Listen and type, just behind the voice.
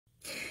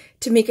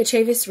Tamieka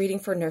Chavis reading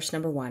for nurse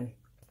number 1.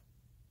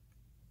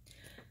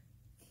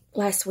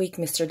 Last week,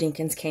 Mr.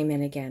 Dinkins came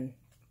in again.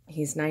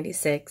 He's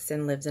 96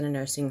 and lives in a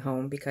nursing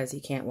home because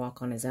he can't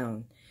walk on his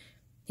own.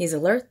 He's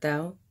alert,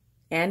 though,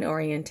 and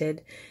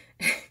oriented.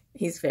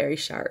 He's very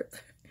sharp.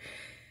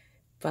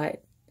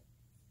 But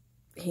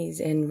he's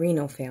in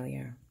renal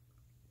failure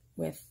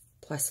with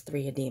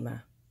 +3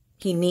 edema.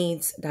 He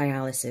needs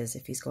dialysis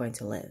if he's going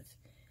to live.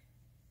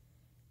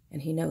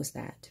 And he knows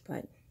that,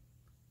 but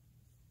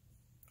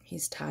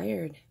he's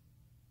tired,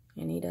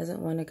 and he doesn't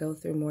want to go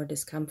through more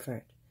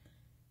discomfort.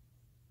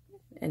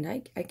 And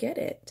I get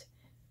it.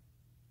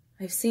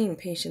 I've seen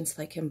patients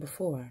like him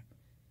before,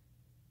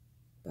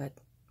 but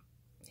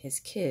his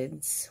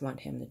kids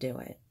want him to do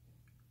it.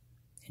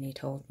 And he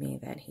told me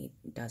that he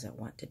doesn't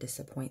want to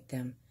disappoint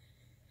them.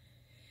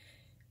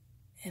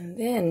 And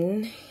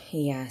then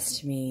he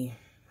asked me,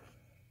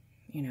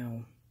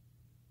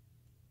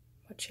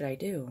 what should I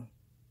do?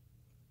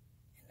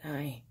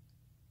 And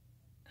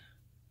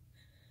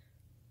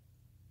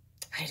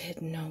I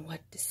didn't know what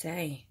to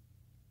say.